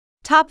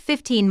Top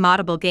 15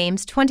 Moddable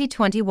Games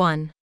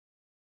 2021.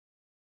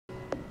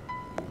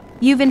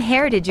 You've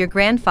inherited your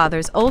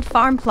grandfather's old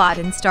farm plot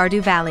in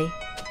Stardew Valley.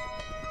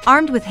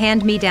 Armed with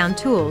hand-me-down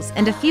tools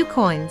and a few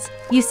coins,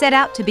 you set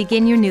out to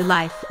begin your new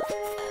life.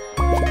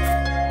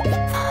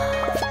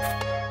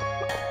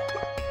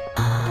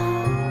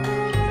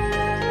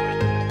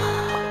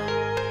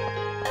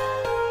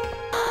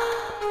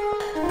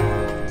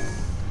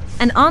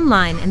 An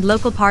online and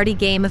local party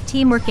game of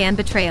teamwork and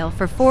betrayal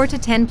for 4 to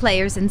 10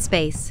 players in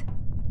space.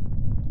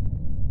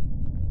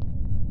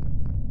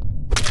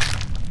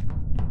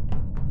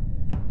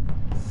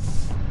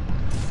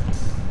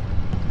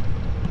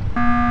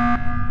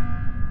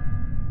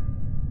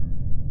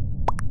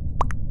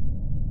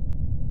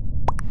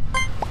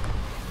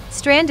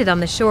 Stranded on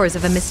the shores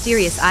of a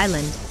mysterious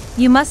island,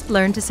 you must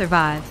learn to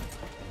survive.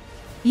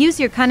 Use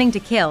your cunning to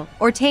kill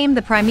or tame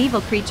the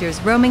primeval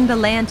creatures roaming the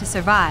land to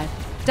survive,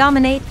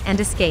 dominate, and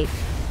escape.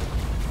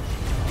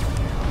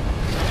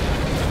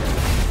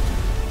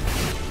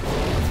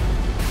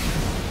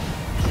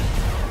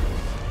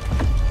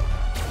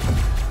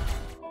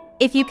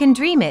 If you can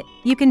dream it,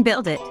 you can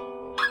build it.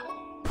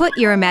 Put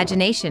your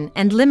imagination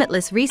and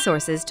limitless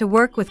resources to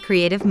work with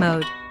creative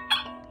mode.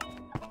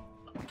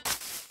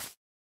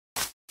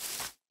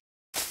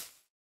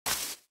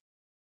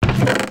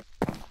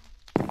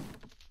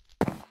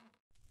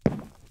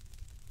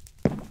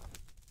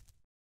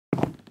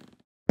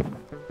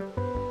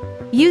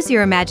 Use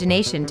your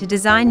imagination to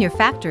design your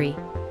factory,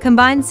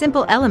 combine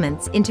simple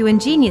elements into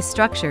ingenious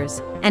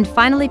structures, and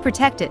finally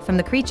protect it from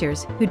the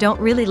creatures who don't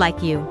really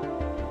like you.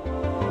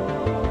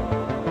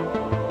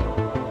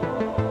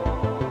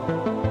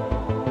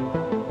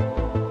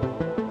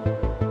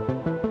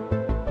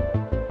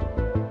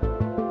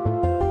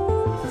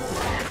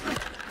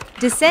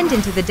 Descend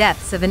into the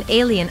depths of an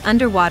alien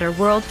underwater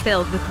world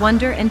filled with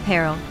wonder and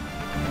peril.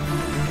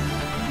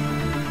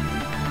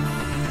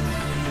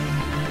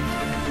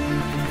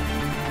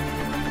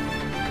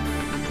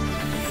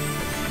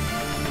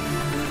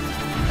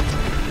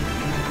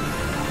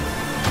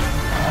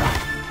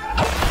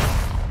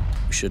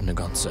 Shouldn't have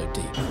gone so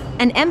deep.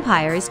 An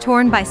empire is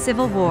torn by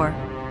civil war.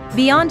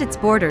 Beyond its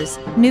borders,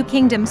 new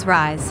kingdoms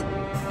rise.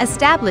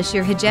 Establish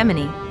your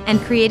hegemony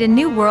and create a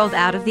new world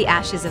out of the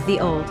ashes of the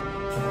old.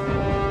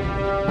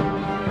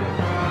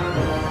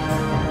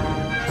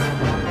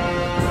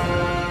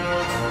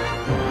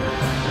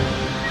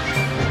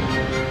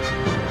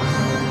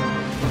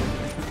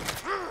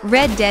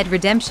 Red Dead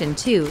Redemption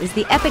 2 is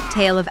the epic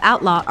tale of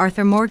outlaw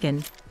Arthur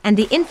Morgan and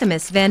the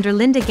infamous Van der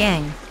Linde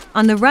gang,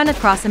 on the run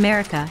across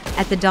America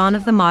at the dawn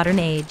of the modern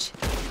age.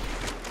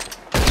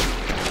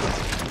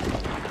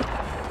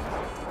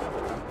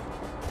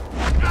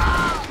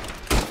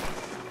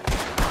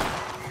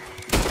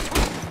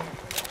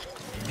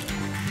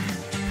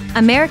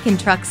 American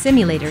Truck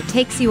Simulator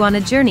takes you on a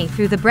journey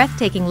through the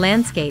breathtaking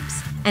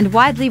landscapes and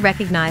widely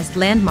recognized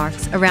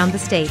landmarks around the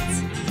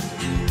states.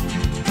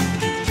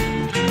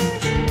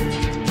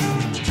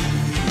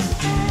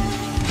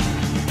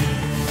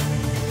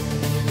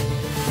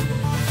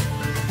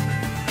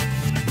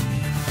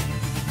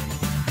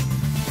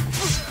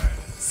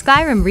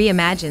 Skyrim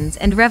reimagines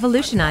and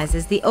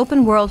revolutionizes the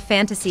open-world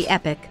fantasy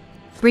epic,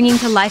 bringing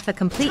to life a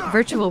complete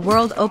virtual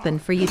world open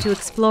for you to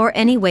explore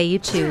any way you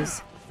choose.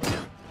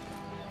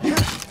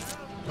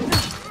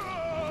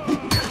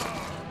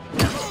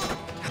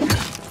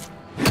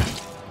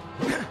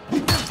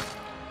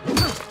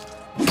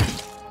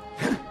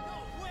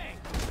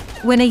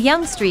 When a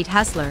young street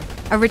hustler,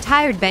 a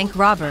retired bank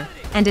robber,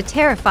 and a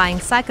terrifying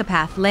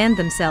psychopath land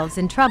themselves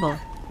in trouble,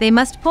 they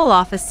must pull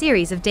off a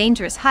series of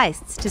dangerous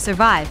heists to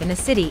survive in a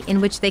city in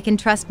which they can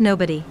trust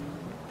nobody.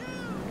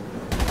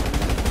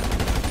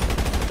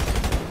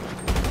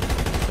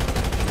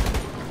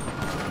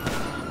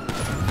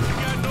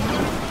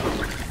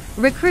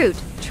 Recruit,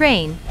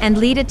 train, and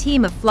lead a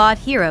team of flawed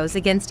heroes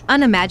against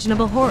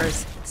unimaginable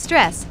horrors,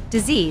 stress,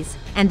 disease,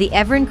 and the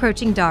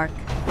ever-encroaching dark.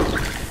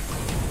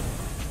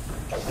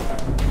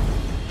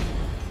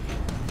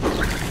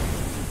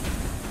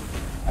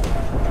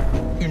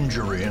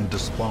 Injury and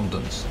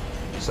despondence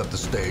set the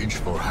stage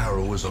for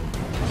heroism.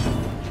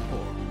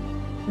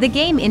 The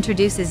game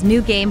introduces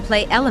new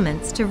gameplay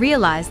elements to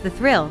realize the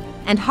thrill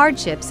and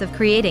hardships of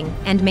creating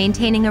and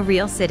maintaining a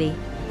real city.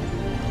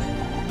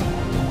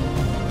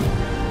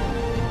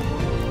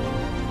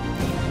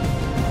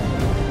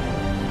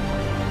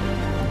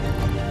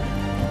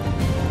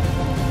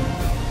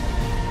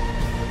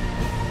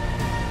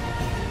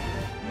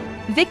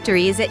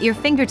 Victory is at your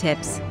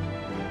fingertips.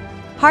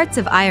 Hearts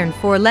of Iron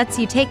 4 lets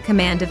you take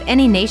command of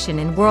any nation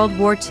in World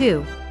War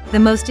II, the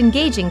most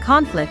engaging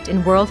conflict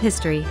in world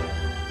history.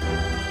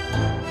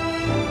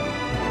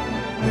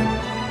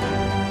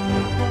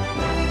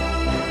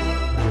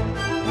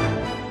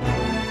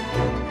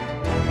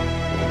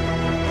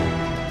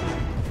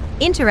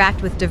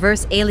 Interact with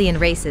diverse alien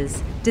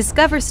races,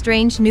 discover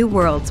strange new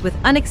worlds with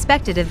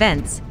unexpected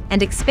events,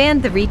 and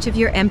expand the reach of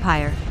your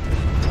empire.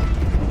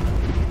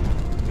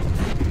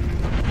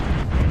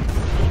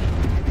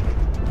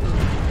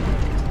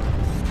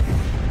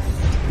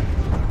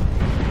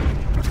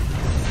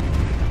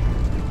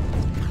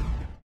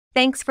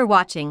 Thanks for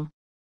watching.